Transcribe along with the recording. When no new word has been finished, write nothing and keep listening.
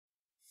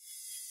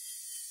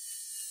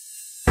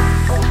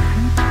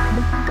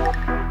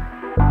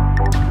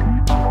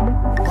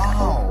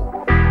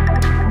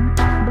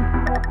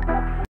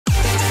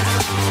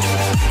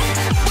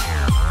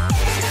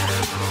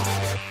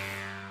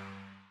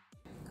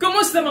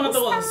Kumusta mga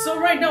tol?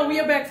 So right now we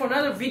are back for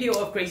another video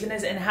of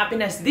craziness and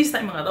happiness. This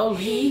time mga tol,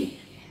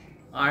 we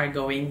are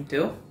going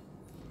to...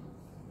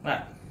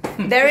 What?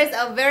 There is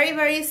a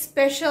very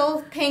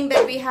special thing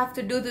that we have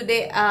to do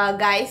today,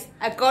 guys.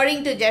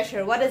 According to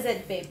Jesher, what is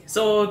it, babe?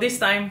 So this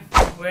time,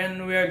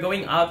 when we are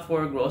going out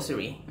for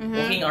grocery,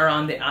 walking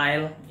around the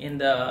aisle in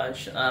the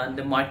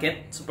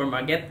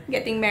supermarket,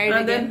 Getting married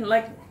and again. then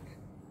like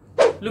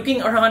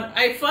looking around,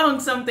 I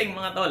found something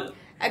mga tol.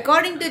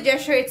 According to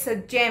Jesher, it's a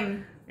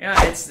gem. Yeah,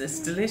 it's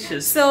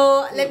delicious.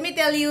 So let me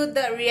tell you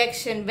the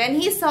reaction when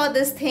he saw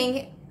this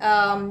thing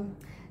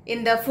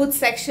in the food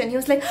section. He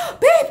was like,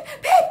 "Babe,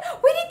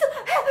 we need to."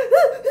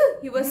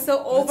 He was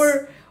so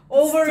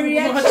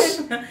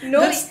overreaction.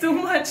 No, that's too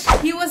much.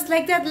 He was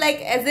like that,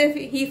 like as if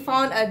he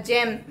found a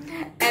gem.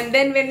 And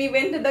then when we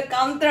went to the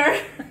counter,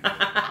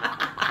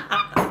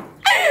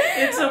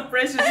 it's so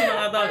precious,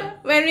 mga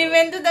tol. when we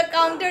went to the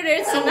counter,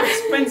 there's so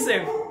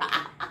expensive.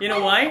 You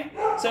know why?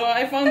 So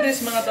I found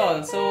this, mga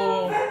tol.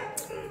 So,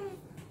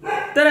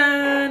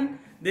 ta-da!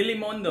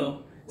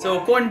 Delimondo.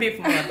 So corned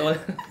beef, mga tol.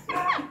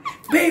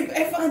 Babe,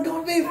 I found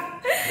corned beef.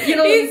 You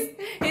know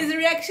his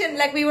reaction,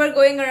 like we were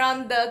going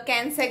around the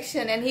can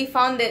section and he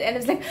found it and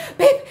it's like,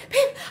 babe,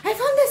 I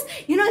found this.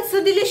 You know, it's so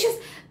delicious.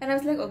 And I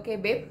was like, okay,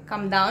 babe,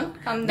 calm down.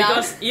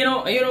 Because you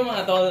know,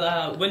 mga tol,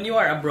 when you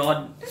are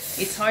abroad,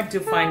 it's hard to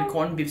find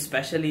corned beef,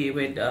 especially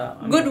with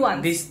good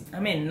ones. This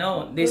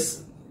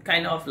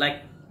kind of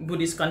like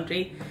Buddhist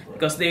country,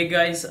 because they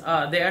guys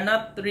they are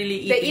not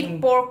really eating. They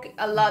eat pork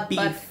a lot, beef,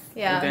 but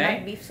yeah, okay?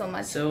 not beef so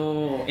much.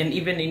 So, and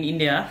even in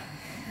India,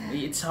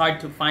 it's hard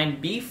to find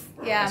beef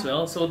as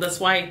well. So that's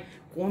why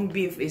corned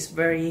beef is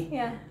very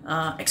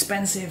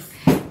expensive.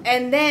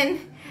 And then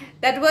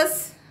that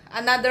was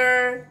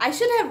another. I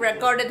should have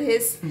recorded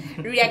his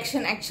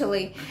reaction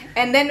actually.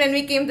 And then when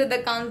we came to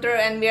the counter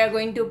and we are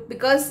going to,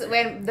 because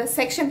when the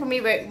section for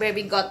me where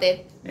we got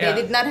it, they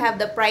did not have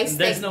the price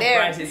tag no there.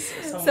 Price, it's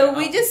so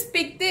we just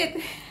picked it.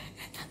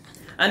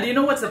 And you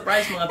know what's the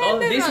price, mga tol?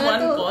 This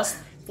one cost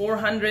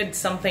 400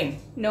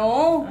 something.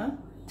 No. Huh?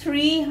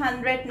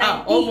 390.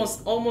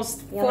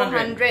 Almost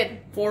 400.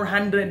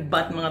 400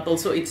 baht, mga tol.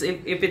 So it's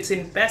if it's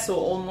in peso,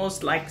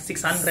 almost like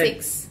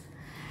 600.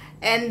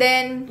 And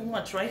then too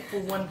much, right?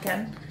 For one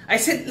can. I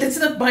said, let's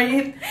not buy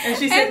it. And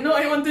she said, no,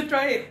 I want to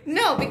try it.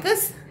 No,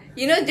 because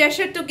you know,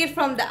 Jesher took it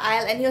from the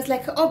aisle and he was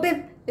like, oh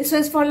babe, this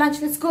one's for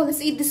lunch. Let's go.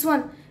 Let's eat this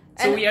one.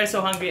 So we are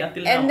so hungry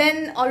until now. And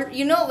then,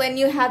 you know, when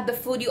you have the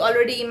food, you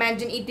already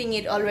imagine eating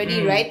it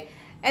already, right?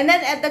 And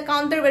then at the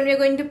counter, when we're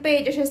going to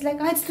pay, Jesher's like,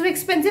 oh, it's too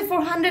expensive,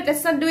 400.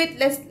 Let's not do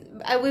it.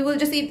 We will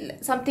just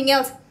eat something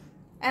else.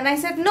 And I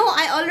said, no,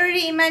 I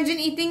already imagine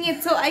eating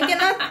it, so I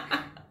cannot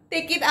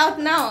take it out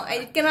now.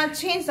 It cannot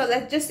change. So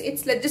let's just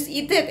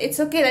eat it. It's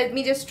okay. Let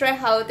me just try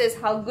how it is,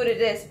 how good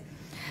it is.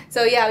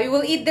 So yeah, we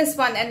will eat this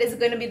one, and it's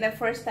going to be the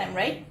first time,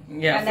 right?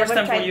 Yeah, I first never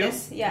time tried for you.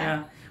 This.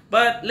 Yeah.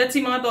 But let's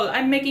see, mga tol.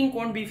 I'm making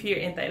corned beef here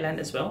in Thailand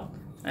as well,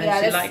 and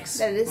she likes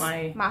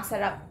my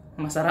masarap.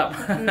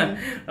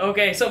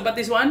 Okay, so but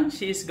this one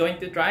she's going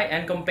to try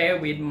and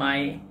compare with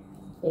my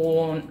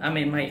own. I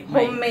mean, my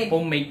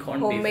homemade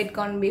corned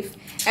beef.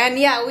 And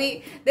yeah,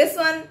 this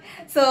one.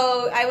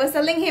 So I was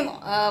telling him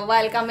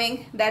while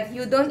coming that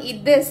you don't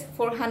eat this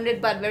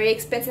 400 baht, very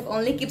expensive.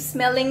 Only keep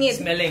smelling it.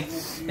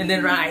 And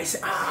then rice.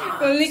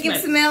 Keep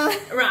smell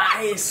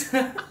rice.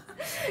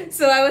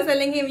 So I was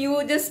telling him, you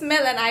will just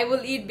smell and I will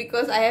eat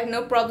because I have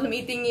no problem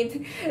eating it.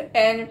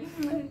 And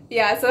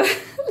yeah, so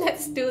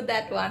let's do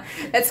that one.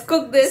 Let's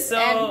cook this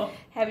and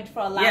have it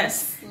for lunch.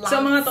 Yes.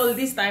 So mga tol,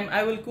 this time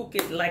I will cook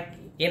it like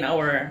in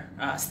our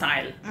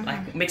style,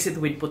 like mix it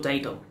with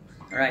potato.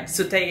 Alright,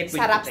 saute it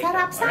with potato.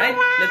 Alright,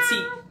 let's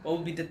see what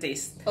will be the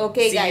taste.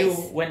 Okay, guys. See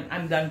you when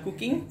I'm done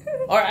cooking,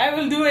 or I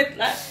will do it.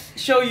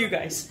 Show you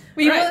guys.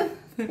 We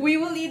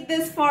will eat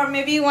this for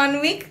maybe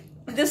 1 week.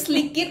 Just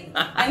lick it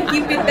and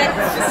keep it there.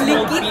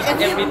 Lick it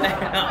every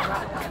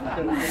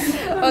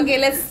time. Okay,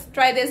 let's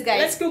try this, guys.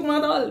 Let's cook,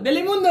 mga tol.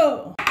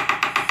 Delimondo.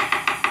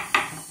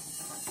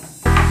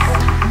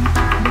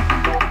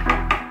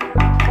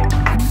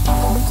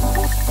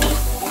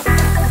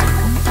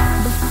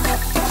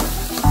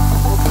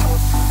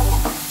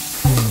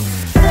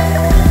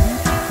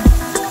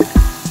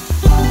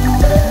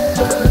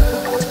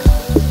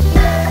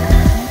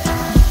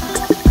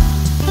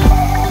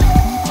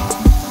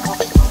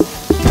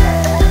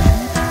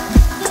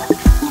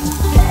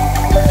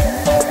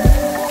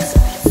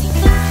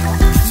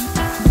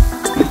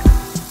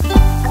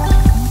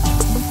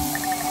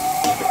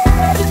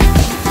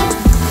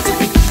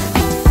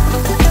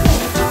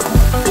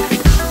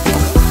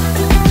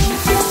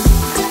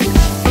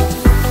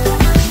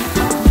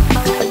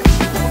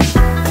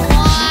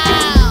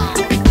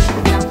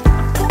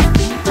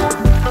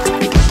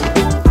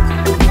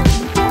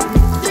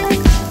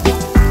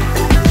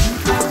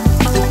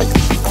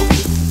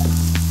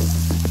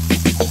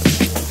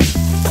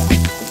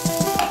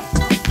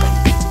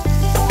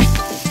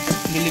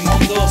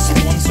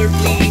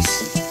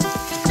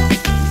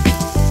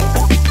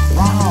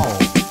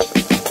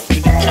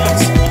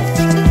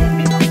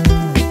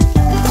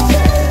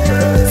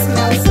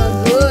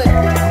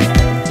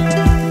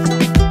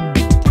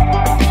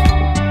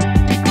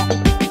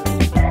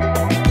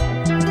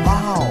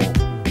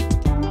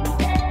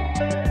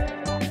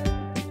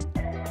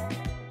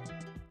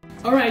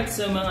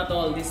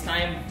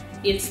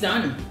 it's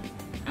done.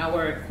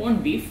 Our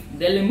corned beef,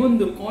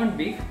 Delimondo corned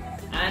beef,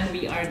 and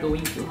we are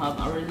going to have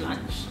our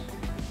lunch.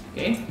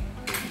 Okay?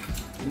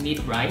 We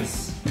need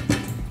rice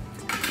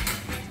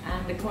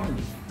and the corned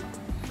beef.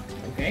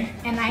 Okay?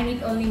 And I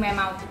need only my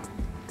mouth.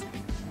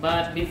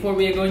 But before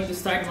we are going to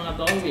start, mga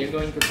tol, we are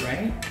going to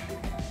pray.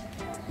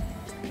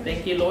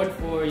 Thank you, Lord,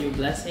 for your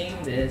blessing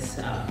this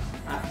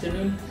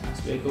afternoon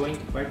as we are going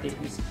to partake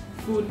this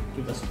food.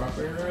 Give us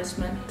proper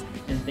nourishment.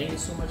 And thank you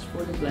so much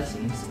for the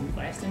blessings. In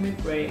Christ's name we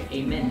pray.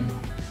 Amen.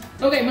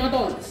 Okay, mga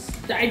tol, let's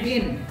dive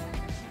in.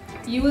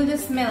 You will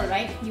just smell,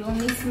 right? You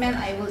only smell,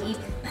 I will eat.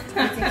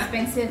 It's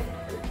expensive.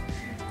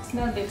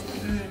 Smell this.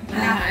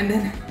 And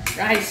then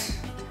rice.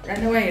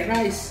 Run away,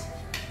 rice.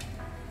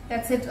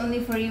 That's it,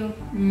 only for you.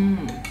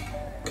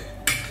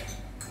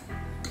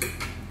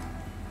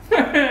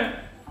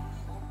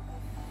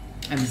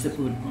 I miss the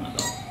food, mga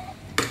tol.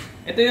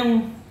 Ito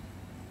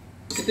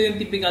yung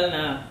typical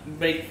na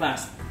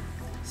breakfast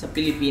sa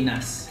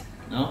Pilipinas,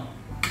 no?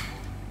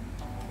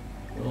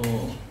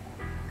 So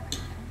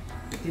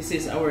this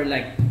is our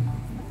like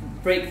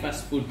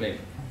breakfast food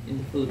like in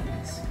the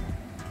Philippines.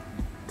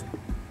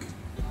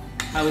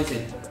 How is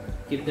it?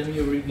 Give them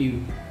your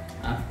review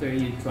after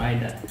you try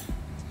that.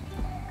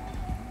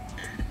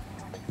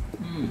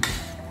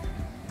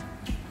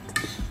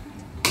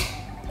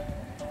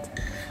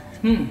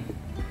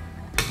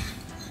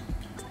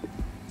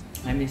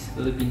 I miss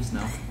Philippines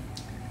now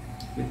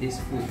with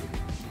this food.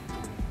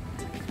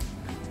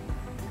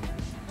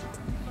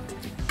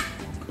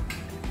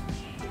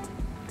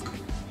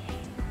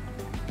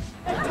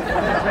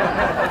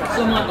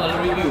 So mga tol,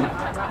 review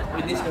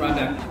with this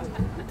product.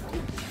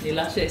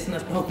 Nilasha is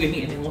not talking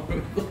anymore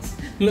because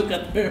look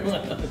at her,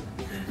 mga tol.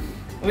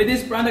 With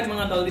this product,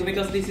 mga tol,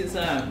 because this is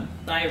a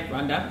Thai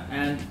product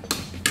and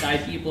Thai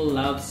people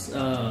loves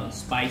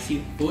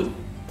spicy food.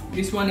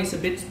 This one is a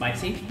bit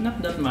spicy,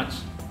 not that much.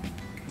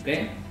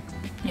 Okay,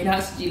 it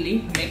has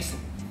chili mixed,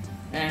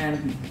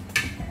 and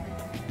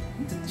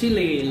the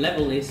chili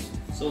level is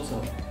so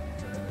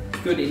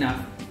good enough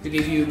to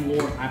give you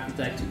more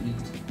appetite to eat.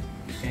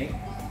 Okay,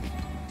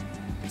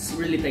 it's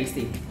really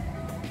tasty.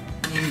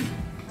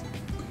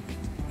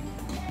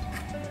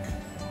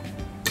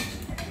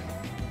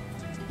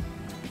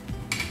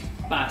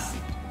 Pass.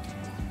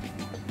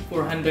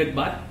 400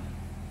 baht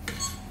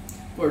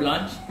for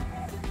lunch,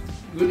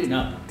 good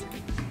enough.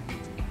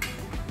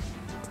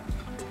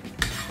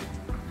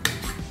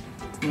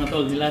 Mga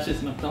tol, Nilasha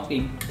is not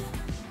talking.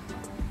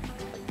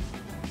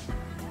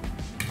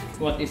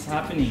 What is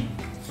happening?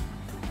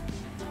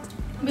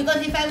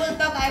 Because if I will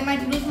talk, I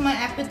might lose my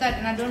appetite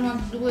and I don't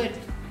want to do it.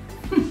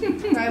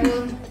 So I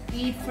will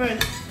eat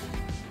first.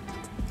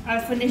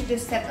 I'll finish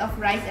this set of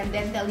rice and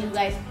then tell you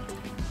guys.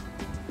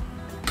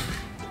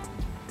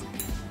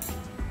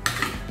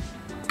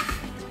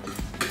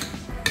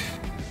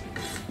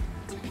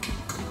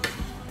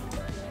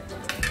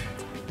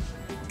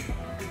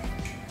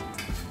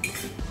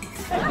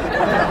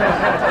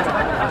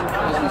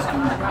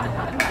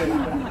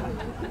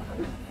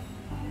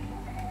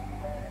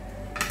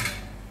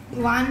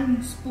 One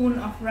spoon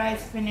of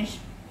rice finished.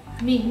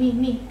 Me.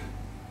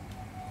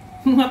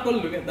 Mga tol,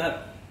 look at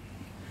that.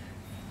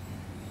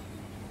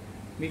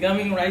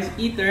 Becoming rice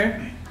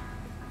eater.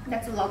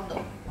 That's a lot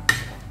though.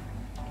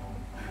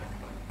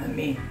 And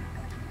me.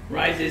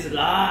 Rice is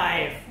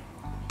life.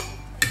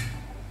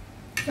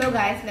 So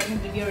guys, let me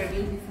give you a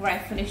review before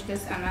I finish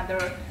this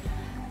another.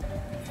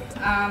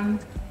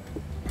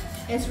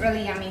 It's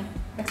really yummy.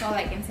 That's all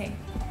I can say.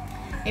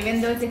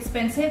 Even though it's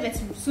expensive, it's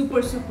super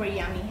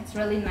yummy. It's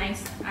really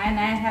nice, and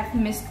I have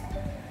missed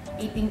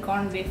eating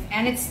corned beef.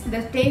 And it's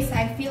the taste,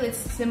 I feel it's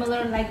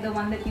similar like the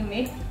one that you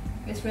made.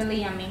 It's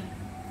really yummy.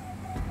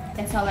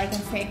 That's all I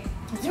can say.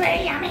 It's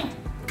really yummy.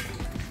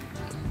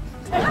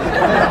 So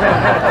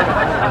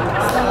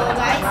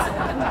guys,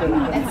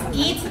 let's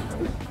eat.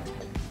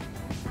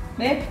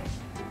 Babe,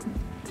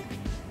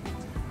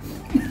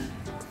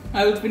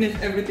 I will finish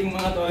everything,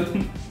 mga tol.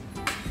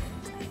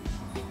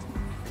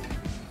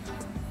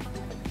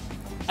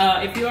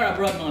 If you are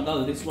abroad, mga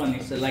tol, this one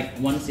is like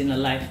once in a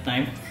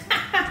lifetime.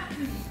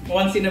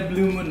 Once in a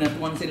blue moon, not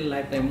once in a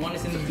lifetime.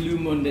 Once in a blue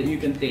moon that you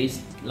can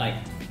taste like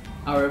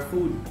our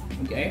food.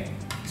 Okay,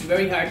 it's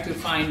very hard to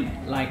find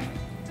like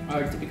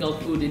our typical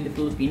food in the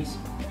Philippines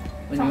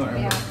when you are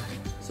abroad.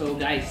 So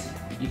guys,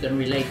 you can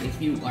relate if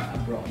you are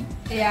abroad.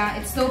 Yeah,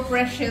 it's so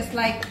precious.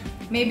 Like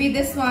maybe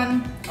this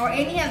one or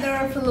any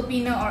other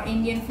Filipino or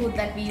Indian food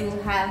that we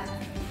will have.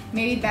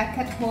 Maybe back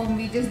at home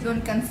we just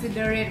don't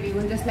consider it. We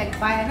will just like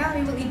buy and now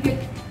we will eat it.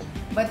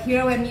 But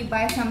here when we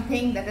buy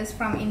something that is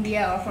from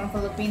India or from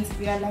Philippines,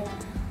 we are like,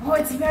 oh,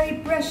 it's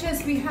very precious.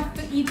 We have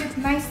to eat it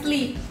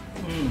nicely.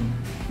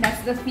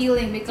 That's the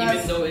feeling because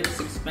even though it's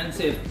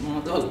expensive,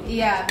 mga tol.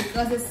 Yeah,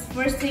 because it's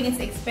first thing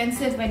it's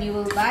expensive when you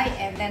will buy,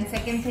 and then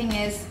second thing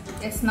is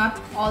it's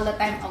not all the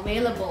time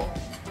available.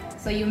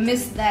 So you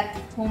miss that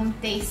home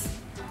taste.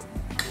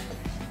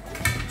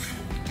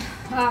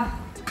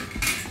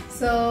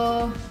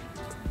 So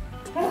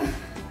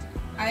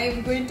I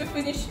am going to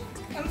finish.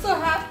 I'm so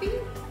happy.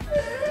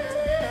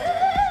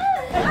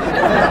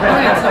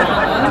 Alright, so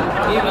mga tol,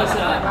 give us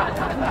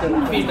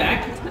feedback.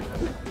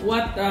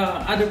 What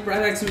other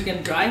products we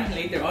can try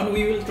later on.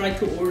 We will try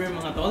to order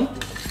mga tol.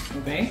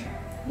 Okay?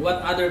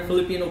 What other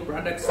Filipino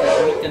products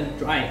that we can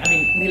try. I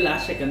mean,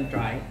 Nilasha can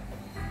try.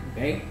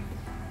 Okay?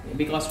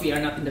 Because we are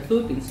not in the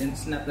Philippines and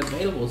it's not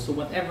available. So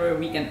whatever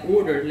we can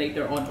order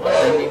later on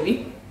online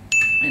maybe.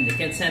 And they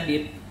can send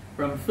it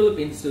from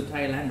Philippines to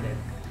Thailand then.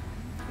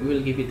 We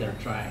will give it a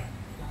try.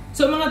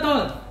 So mga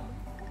tol,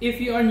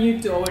 if you are new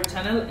to our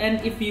channel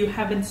and if you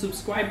haven't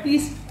subscribed,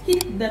 please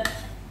hit that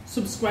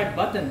subscribe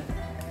button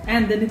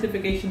and the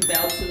notification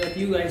bell so that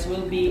you guys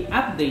will be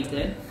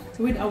updated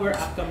with our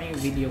upcoming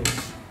videos.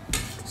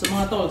 So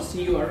mga tol,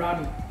 see you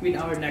around with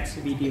our next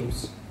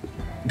videos.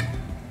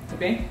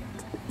 Okay?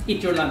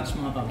 Eat your lunch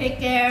mga tol. Take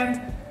care.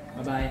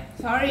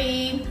 Bye-bye.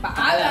 Sorry.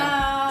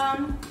 Paalam.